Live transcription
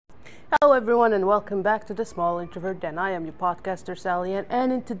Hello everyone and welcome back to The Small Introvert, and I am your podcaster Sally,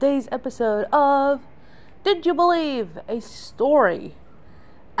 and in today's episode of Did You Believe? A Story.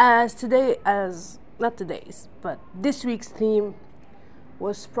 Not today's, but this week's theme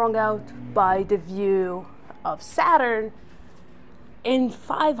was sprung out by the view of Saturn in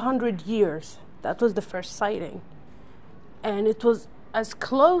 500 years. That was the first sighting, and it was as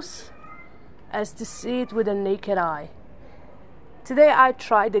close as to see it with a naked eye. Today I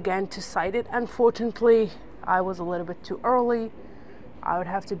tried again to sight it. Unfortunately, I was a little bit too early. I would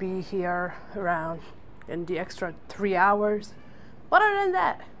have to be here around in the extra 3 hours. But other than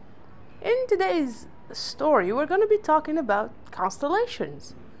that, in today's story, we're going to be talking about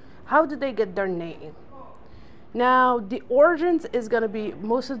constellations. How did they get their name? Now, the origins is going to be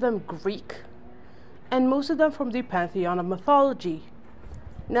most of them Greek, and most of them from the pantheon of mythology.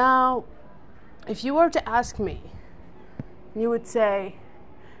 Now, if you were to ask me, you would say,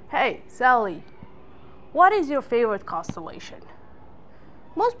 "Hey, Sally, what is your favorite constellation?"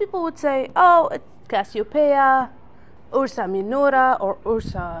 Most people would say, "Oh, it's Cassiopeia, Ursa Minora or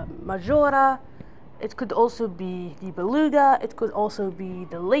Ursa Majora." It could also be the Beluga. It could also be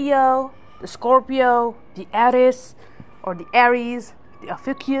the Leo, the Scorpio, the Aries, or the Aries, the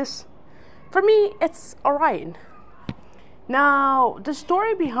Ophiuchus. For me, it's Orion. Now, the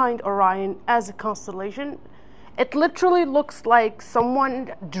story behind Orion as a constellation, it literally looks like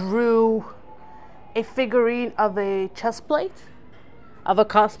someone drew a figurine of a chest plate, of a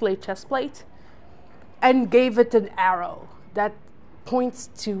cosplay chest plate, and gave it an arrow that points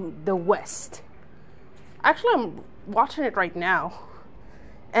to the west. Actually, I'm watching it right now,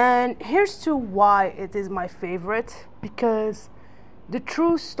 and here's to why it is my favorite, because the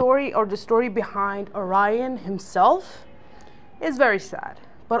true story, or the story behind Orion himself, is very sad,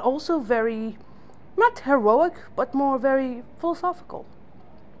 but also very, not heroic, but more very philosophical.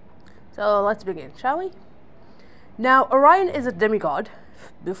 So let's begin, shall we? Now, Orion is a demigod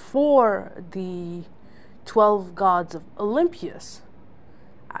before the 12 gods of Olympus.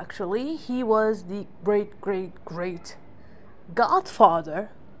 Actually, he was the great godfather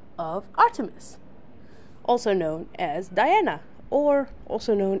of Artemis, also known as Diana, or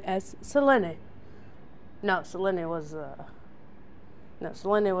also known as Selene. No, Selene was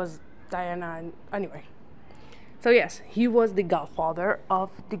Diana, and anyway. So yes, he was the godfather of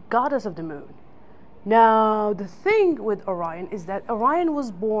the goddess of the moon. Now, the thing with Orion is that Orion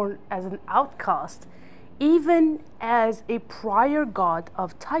was born as an outcast, even as a prior god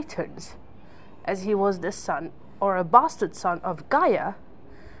of Titans, as he was the son, or a bastard son, of Gaia,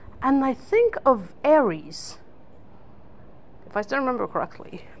 and I think of Ares, if I still remember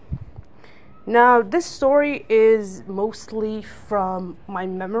correctly. Now, this story is mostly from my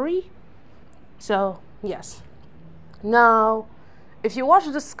memory. So, yes. Now, if you watch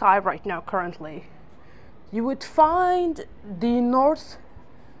the sky right now currently, you would find the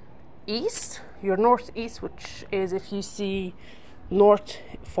your northeast, which is, if you see north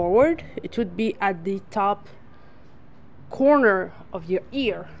forward, it would be at the top corner of your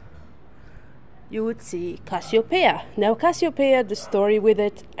ear. You would see Cassiopeia. Now, Cassiopeia, the story with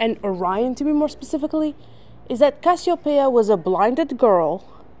it, and Orion to be more specifically, is that Cassiopeia was a blinded girl,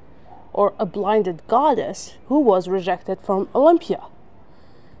 or a blinded goddess, who was rejected from Olympia.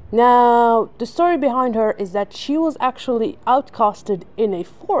 Now, the story behind her is that she was actually outcasted in a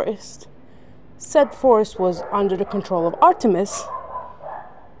forest. Said forest was under the control of Artemis.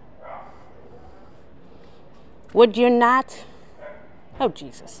 Would you not? Oh,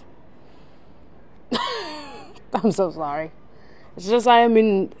 Jesus. I'm so sorry. It's just I am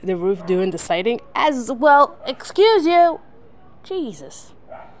in the roof doing the sighting as well. Excuse you. Jesus.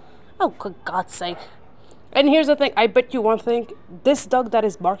 Oh, for God's sake. And here's the thing. I bet you one thing. This dog that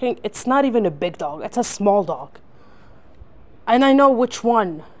is barking, it's not even a big dog. It's a small dog. And I know which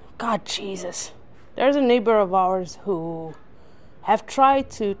one. God, Jesus. There's a neighbor of ours who have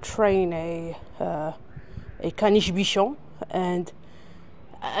tried to train a caniche bichon, and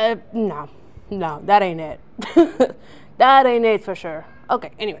no, that ain't it. That ain't it for sure.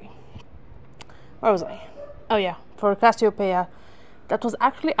 Okay, anyway. Where was I? Oh yeah, for Cassiopeia, that was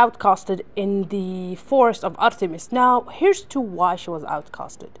actually outcasted in the forest of Artemis. Now, here's to why she was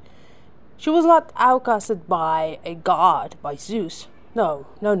outcasted. She was not outcasted by a god, by Zeus. No.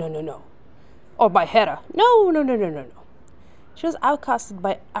 Or by Hera. No. She was outcasted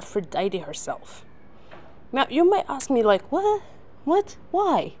by Aphrodite herself. Now, you might ask me, like, what?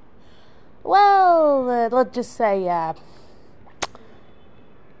 Why? Well, let's just say,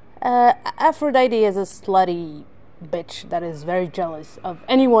 Aphrodite is a slutty bitch that is very jealous of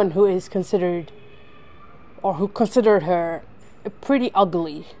anyone who is considered, or who considered her pretty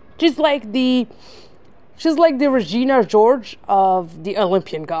ugly She's like the Regina George of the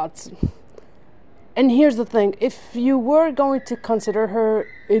Olympian gods. And here's the thing, if you were going to consider her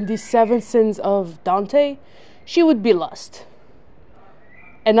in the 7 sins of Dante, she would be lust.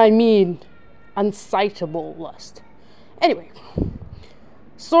 And I mean uncitable lust. Anyway,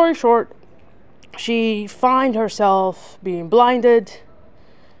 story short, she finds herself being blinded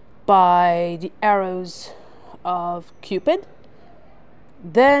by the arrows of Cupid,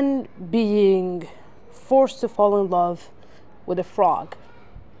 then being forced to fall in love with a frog.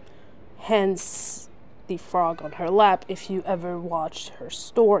 Hence the frog on her lap, if you ever watched her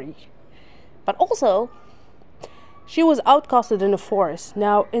story. But also, she was outcasted in a forest.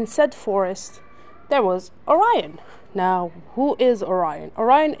 Now, in said forest, there was Orion. Now, who is Orion?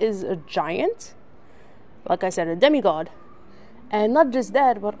 Orion is a giant, like I said, a demigod. And not just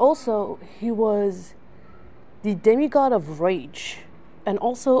that, but also he was the demigod of rage and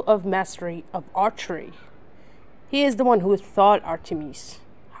also of mastery of archery. He is the one who taught Artemis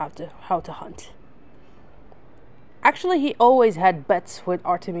how to hunt. Actually, he always had bets with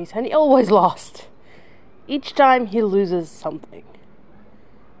Artemis and he always lost. Each time he loses something.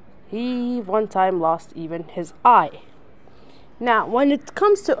 He one time lost even his eye. Now, when it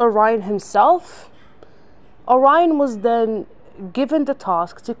comes to Orion himself, Orion was then given the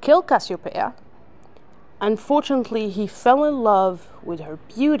task to kill Cassiopeia. Unfortunately, he fell in love with her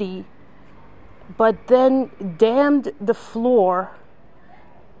beauty, but then damned the floor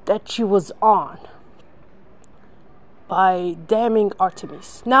that she was on by damning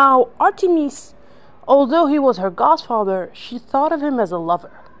Artemis. Now, Artemis, although he was her godfather, she thought of him as a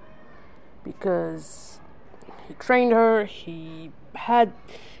lover because he trained her. She had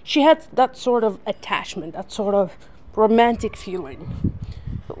that sort of attachment, that sort of romantic feeling,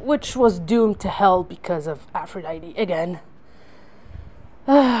 which was doomed to hell because of Aphrodite again.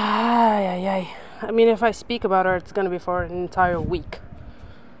 I mean, if I speak about her, it's going to be for an entire week.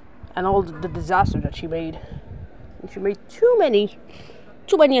 And all the disaster that she made. And she made too many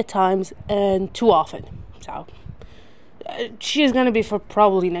at times and too often. So, she is going to be for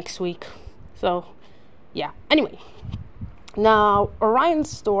probably next week. So, yeah. Anyway. Now, Orion's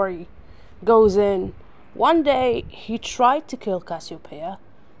story goes in. One day, he tried to kill Cassiopeia.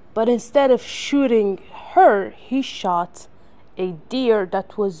 But instead of shooting her, he shot a deer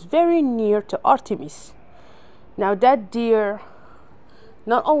that was very near to Artemis. Now, that deer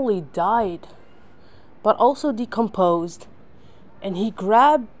not only died, but also decomposed, and he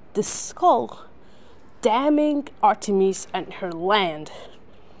grabbed the skull, damning Artemis and her land.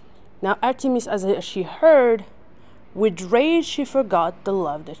 Now, Artemis, as she heard, with rage she forgot the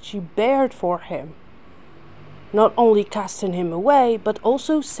love that she bared for him, not only casting him away, but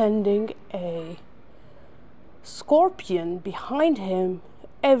also sending a scorpion behind him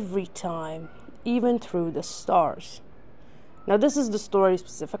every time, even through the stars. Now, this is the story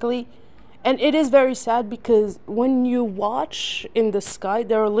specifically, and it is very sad because when you watch in the sky,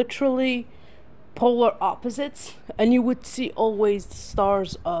 there are literally polar opposites, and you would see always the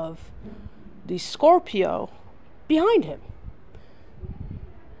stars of the Scorpio behind him.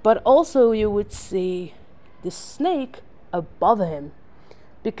 But also you would see the snake above him,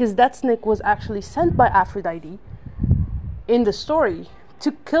 because that snake was actually sent by Aphrodite in the story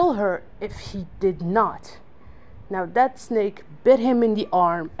to kill her if he did not. Now, that snake bit him in the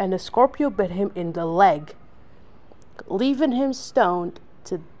arm, and a Scorpio bit him in the leg, leaving him stoned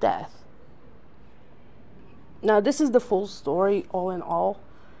to death. Now, this is the full story, all in all.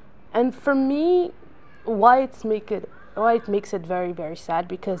 And for me, why it makes it very, very sad,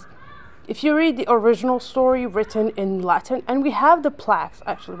 because if you read the original story written in Latin, and we have the plaques,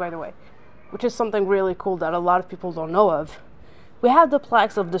 actually, by the way, which is something really cool that a lot of people don't know of. We have the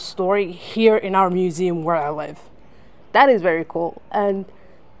plaques of the story here in our museum where I live. That is very cool. And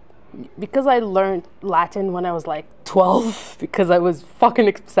because I learned Latin when I was like 12, because I was fucking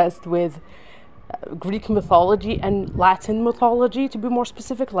obsessed with Greek mythology and Latin mythology, to be more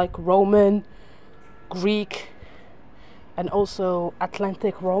specific, like Roman, Greek, and also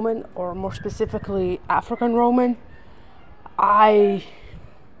Atlantic Roman, or more specifically African Roman, I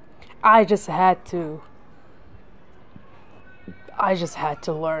just had to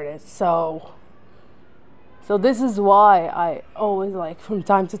learn it. So this is why I always, like, from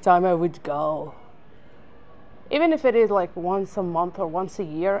time to time I would go. Even if it is like once a month or once a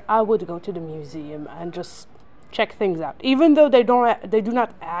year, I would go to the museum and just check things out. Even though they do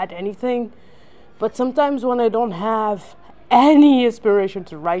not add anything, but sometimes when I don't have any inspiration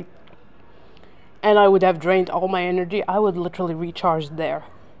to write, and I would have drained all my energy, I would literally recharge there.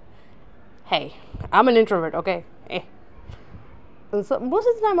 Hey, I'm an introvert, okay? And so most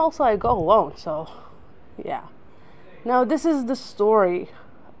of the time also I go alone, so yeah. Now this is the story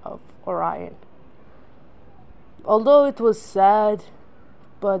of Orion. Although it was sad,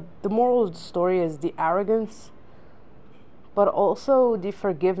 but the moral of the story is the arrogance, but also the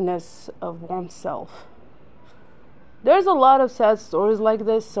forgiveness of oneself. There's a lot of sad stories like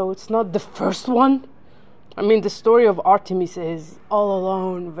this, so it's not the first one. I mean, the story of Artemis is all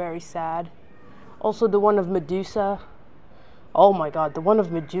alone very sad. Also the one of Medusa. Oh my god, the one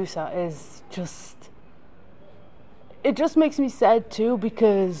of Medusa is just... It just makes me sad too,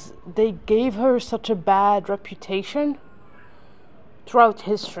 because they gave her such a bad reputation throughout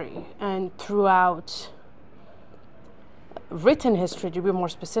history and throughout written history, to be more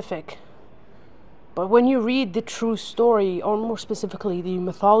specific. But when you read the true story, or more specifically the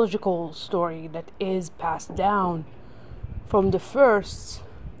mythological story that is passed down from the first,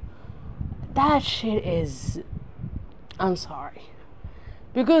 that shit is... I'm sorry.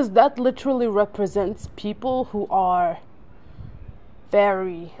 Because that literally represents people who are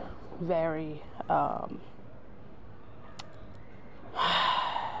very, very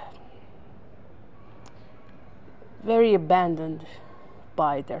very abandoned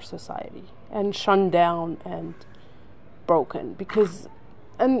by their society and shunned down and broken. Because,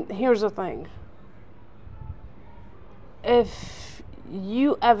 and here's the thing, if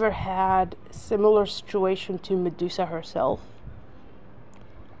you ever had a similar situation to Medusa herself,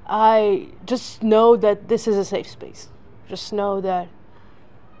 I just know that this is a safe space. Just know that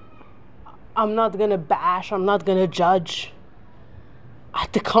I'm not gonna bash, I'm not gonna judge.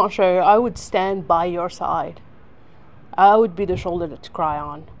 At the contrary, I would stand by your side. I would be the shoulder to cry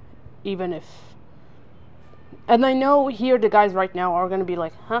on, even if... And I know here the guys right now are gonna be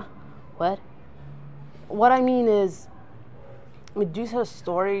like, huh? What? What I mean is, Medusa's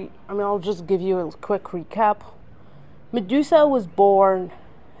story, I mean, I'll just give you a quick recap. Medusa was born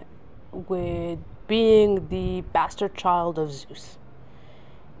with being the bastard child of Zeus.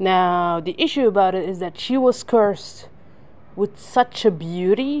 Now, the issue about it is that she was cursed with such a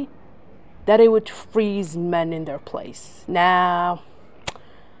beauty that it would freeze men in their place. Now,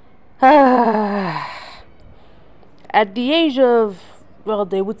 at the age of, well,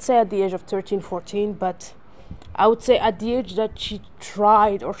 they would say at the age of 13, 14, but I would say at the age that she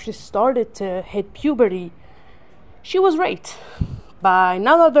tried or she started to hit puberty, she was raped by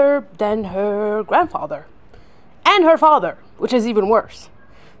none other than her grandfather and her father, which is even worse.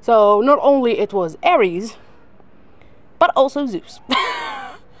 So not only it was Ares, but also Zeus.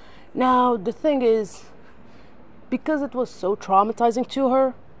 Now, the thing is, because it was so traumatizing to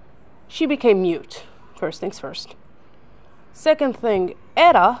her, she became mute. First things first. Second thing,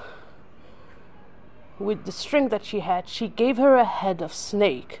 Hera, with the string that she had, she gave her a head of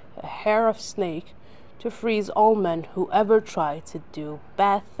snake, a hair of snake, to freeze all men who ever tried to do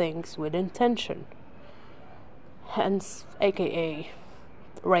bad things with intention. Hence, aka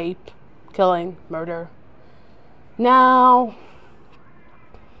rape, killing, murder. Now,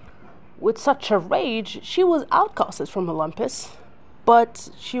 with such a rage, she was outcasted from Olympus, but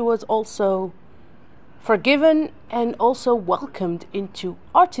she was also forgiven and also welcomed into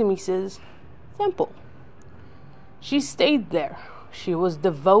Artemis's temple. She stayed there. She was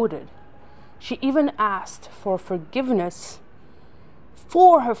devoted. She even asked for forgiveness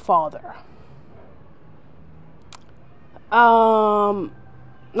for her father.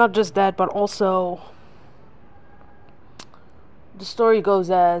 Not just that, but also the story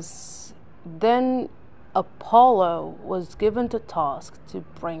goes as then Apollo was given the task to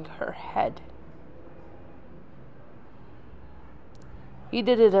bring her head. He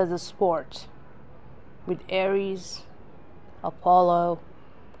did it as a sport with Ares, Apollo,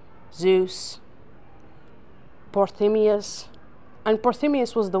 Zeus, Parthenius, and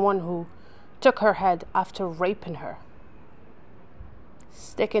Parthenius was the one who took her head after raping her,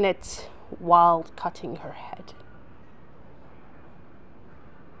 sticking it while cutting her head.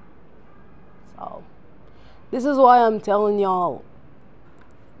 So, this is why I'm telling y'all,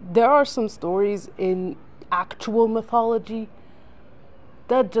 there are some stories in actual mythology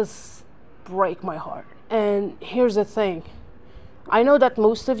that just break my heart. And here's the thing. I know that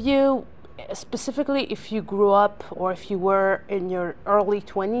most of you, specifically if you grew up or if you were in your early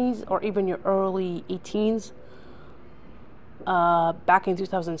 20s or even your early 18s, back in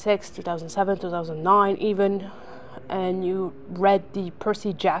 2006, 2007, 2009 even, and you read the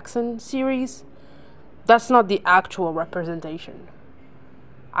Percy Jackson series, that's not the actual representation.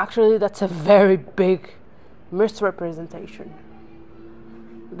 Actually, that's a very big misrepresentation.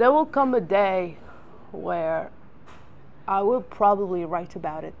 There will come a day where I will probably write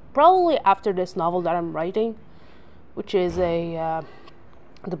about it. Probably after this novel that I'm writing, which is the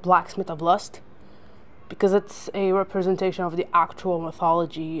blacksmith of lust, because it's a representation of the actual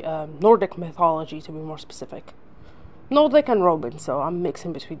mythology, Nordic mythology to be more specific. Nordic and Roman, so I'm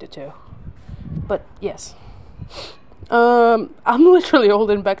mixing between the two. But yes, I'm literally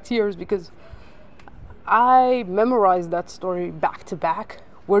holding back tears because I memorized that story back to back,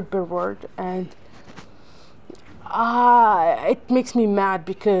 word by word, and it makes me mad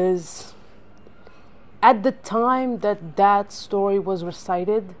because at the time that story was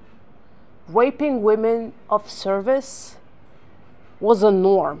recited, raping women of service was a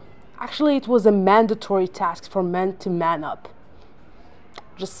norm. Actually, it was a mandatory task for men to man up.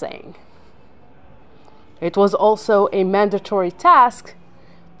 Just saying. It was also a mandatory task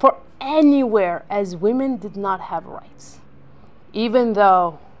for anywhere, as women did not have rights, even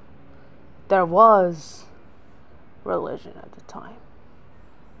though there was religion at the time.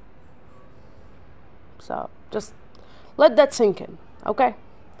 So just let that sink in, okay?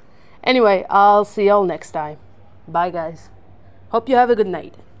 Anyway, I'll see y'all next time. Bye, guys. Hope you have a good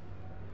night.